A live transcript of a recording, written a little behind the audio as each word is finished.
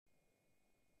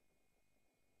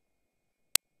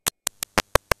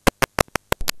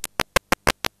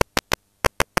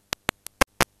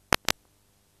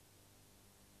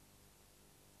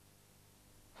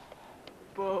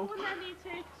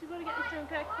We've got to get this done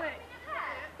quick.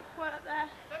 Right up there.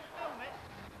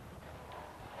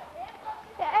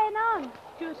 It ain't on.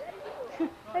 Good.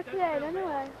 It's playing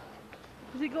anyway.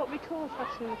 Has it got record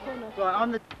faster in the corner? Right,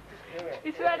 on the...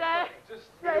 It's ready. Right,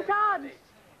 it's on.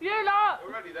 You lot.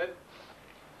 We're ready then.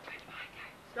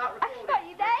 Start I recording. got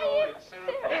you, Dave.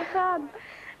 It's on.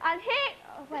 And here...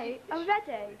 Oh, wait. Are we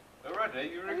ready? We're ready?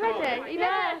 You're I'm recording? ready. Are you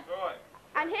Yeah. ready? Right.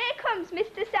 And here comes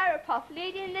Mr. Serapov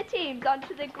leading the teams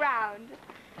onto the ground.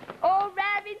 All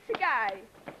raring to go.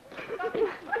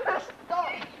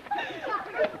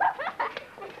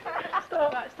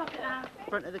 Stop. Right, stop it now.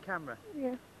 Front of the camera.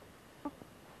 Yeah.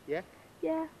 Yeah?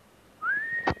 Yeah.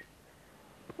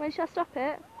 When shall I stop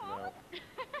it?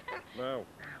 No.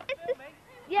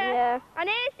 Yeah. And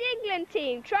here's the England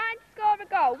team trying to score a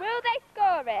goal. Will they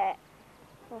score it?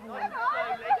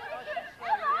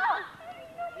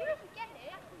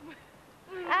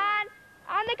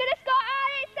 And they're going to score,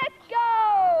 and it's a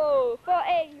goal for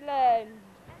England.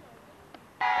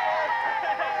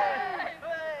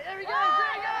 There he goes,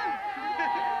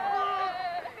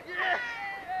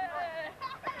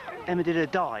 Emma did a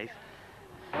dive.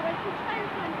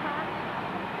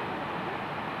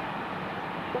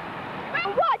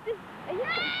 And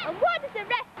what does the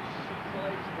rest?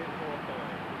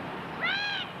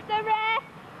 The rest.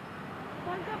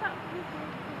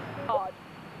 God.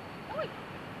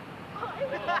 What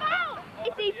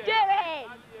is he doing?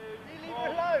 Leave her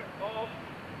alone. Off.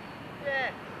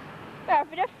 Yeah. We're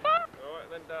having a fun. Alright,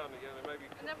 then down again and maybe...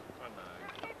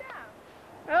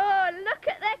 Oh, look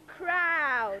at the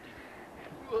crowd.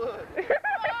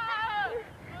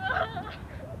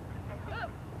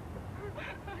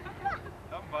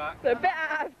 Come back. They're a bit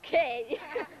out of key.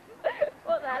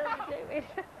 What the hell are you doing?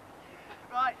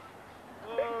 Right.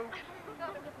 Whoa.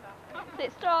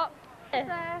 Sit, stop.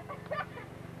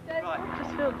 Right.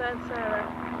 Just film Ben, Sarah.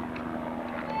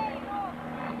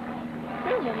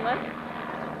 Film them then.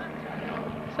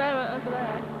 Sarah over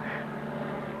there.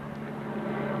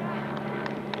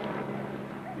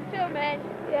 You filming?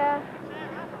 Yeah.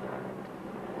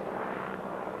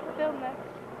 Filming.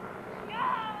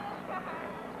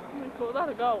 We call that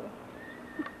a goal.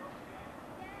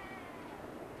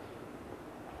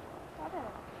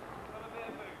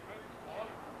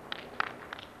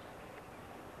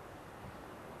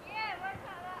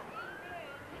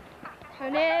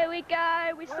 And here we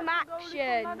go with some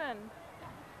action.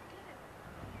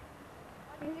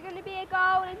 Is it going to be a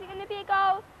goal? Is it going to be a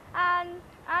goal? And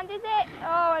is it?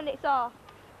 Oh, and it's off.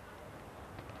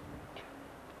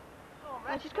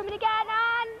 And she's coming again,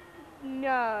 and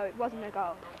no, it wasn't a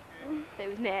goal. It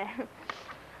was near.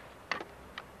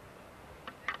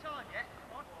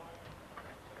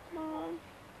 Come on.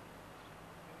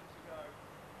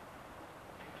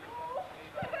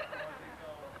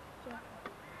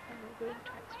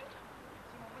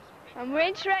 And we're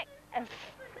into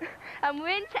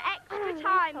extra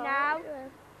time now.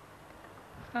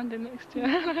 Standing next to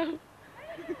her.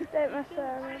 Don't mess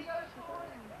around.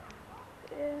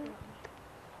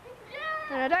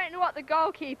 And I don't know what the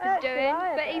goalkeeper's doing,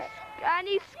 but he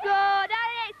scored,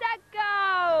 and it's a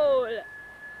goal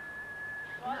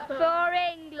for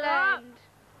England.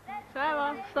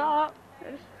 Sarah, stop.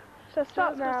 So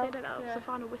stop now. That was the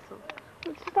final whistle.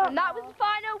 And that was the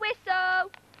final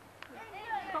whistle.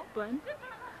 Stop, Ben.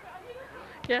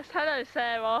 Yes, hello,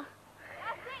 Sarah.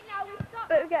 That's it now, we stop.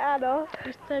 Let's get Anna.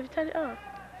 Just turn it off.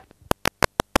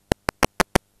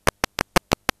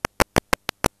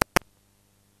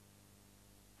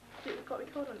 It's got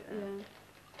record on it. Yeah.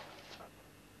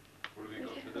 What have you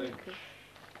got to do?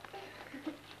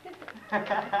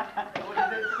 What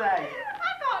does it say? I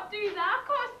can't do that, I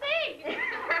can't sing!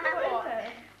 What is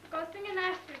it? I've got to sing a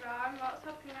nursery rhyme whilst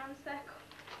hopping around the circle.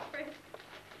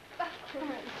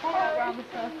 Around the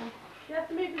circle. You have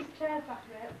to move his chairs back a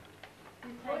bit.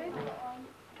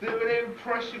 Do an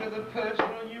impression of the person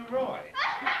on your right.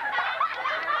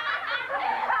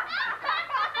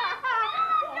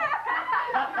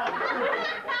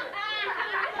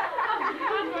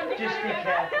 Just be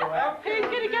careful, eh? Who's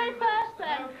going to go first then?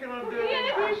 How can I do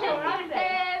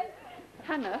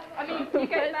Hannah. I mean, you go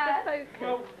first.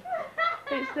 Well,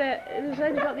 It's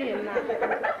only got the in now.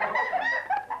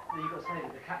 No, you got to say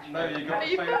the catch. no, you got to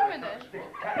say... Are you filming it? The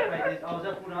catchphrase is, I was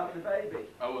up all night with the baby.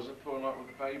 I was up all night with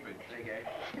the baby. There you go.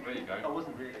 There you go. I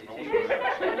wasn't really. I She wasn't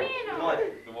was. really. Wife.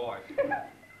 The wife. So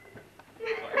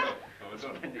we're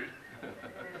done.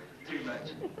 Too much.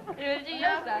 You want to do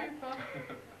yours then?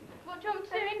 What do you want me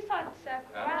to do inside the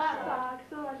circle? Outside.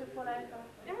 So I just fall over.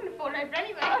 You're going to fall over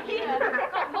anyway.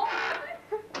 Got more.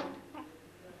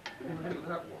 Look at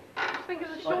that one. Think of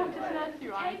the shortest nursery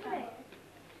rhyme.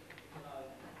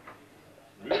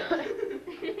 Really?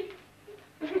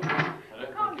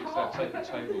 take the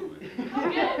table with you.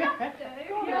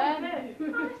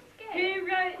 Who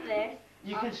wrote this?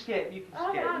 You can skip, you can Oh,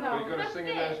 skip. I know. Well, you've got to sing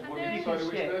in there. What did you You say can to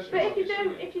which skip. version? But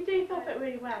if you do something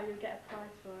really well, you'll get a prize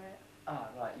for it. Ah,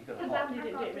 right, you've got to Because mark. Andy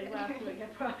didn't do it really well, so you won't get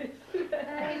a prize.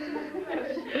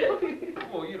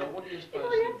 Well, you know, what are you You've supposed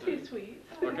already had to two do? sweets.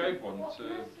 I gave one to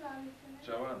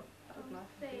Joanne. That was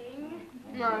nice. Sing.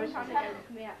 No, it's time to go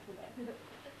to the alphabet.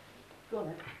 Go on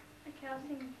then. Okay, I'll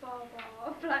sing Bar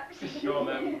Bar Black Sheep. Go on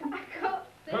then. I can't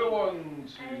sing. Who 1,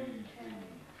 2, 3,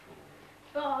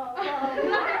 4. Bar Bar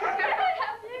Black Sheep.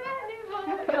 Have you anyone?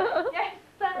 Yes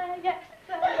sir, yes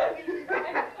sir.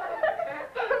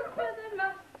 For the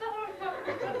master,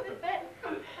 for the best,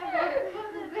 for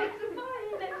the little boy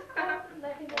next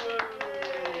door.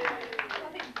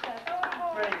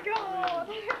 Oh my god!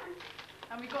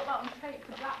 And we got that on tape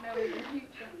to blackmail in the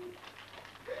future.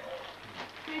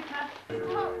 Super.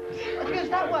 It goes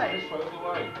that way. This way, all the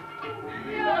way.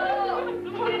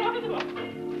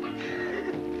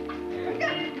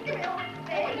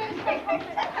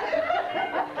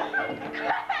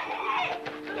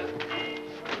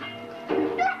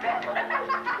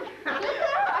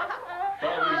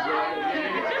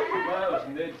 That was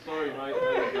Ned, sorry mate.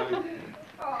 There you go.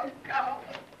 Oh god.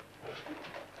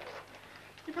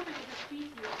 You probably should have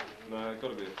cheesy or something. No, it's got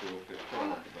to be a full fish. Try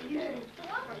not to baby sounds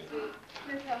good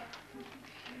to me.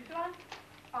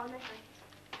 Oh, no.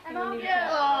 And I'll I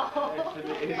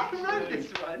wrote this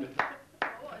one.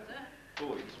 What is it?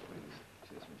 Boys, please.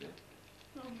 Cheers, my dear.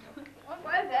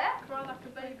 What is it? Cry like a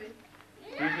baby.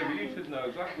 You should know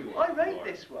exactly what I it's wrote like.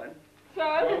 this one.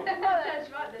 Well, That's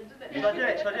right then, doesn't it? Shall I do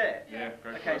it? Shall I do it? yeah, go for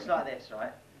Okay, it. it's like this,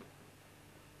 right?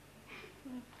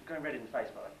 Going red in the face,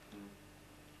 by the way.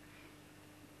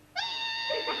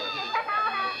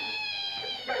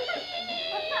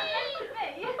 What's that meant to be?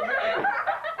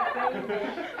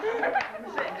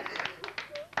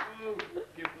 Oh,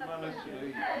 give the man a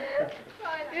salute.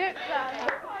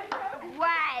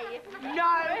 Way!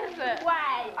 No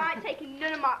way! I ain't taking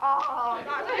none of my. Oh,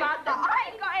 that's bad. That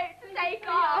I ain't got it to take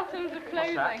off. Items of What's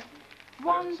clothing. that?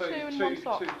 One, So two, and one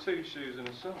sock. two shoes and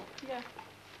a sock. Yeah.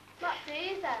 What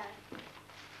these are?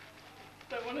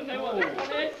 Don't want to know what this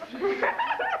one is.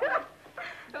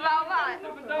 About what?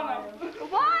 Madonna.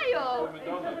 Wild!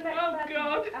 Madonna. Oh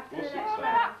god. What's it say?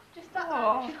 Just that.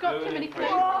 Oh, she's got too many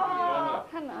Madonna.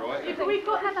 clothes. Right. Yeah, but we've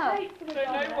got her tape for the Don't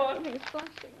know Madonna. what.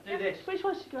 Do this. Which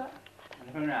one's she got? And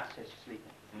the moon out says she's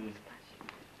sleeping.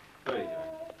 There you go.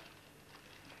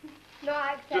 No,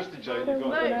 I accept. Just a joke, you've got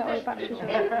No, it.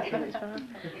 no,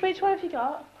 Which one have you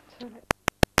got?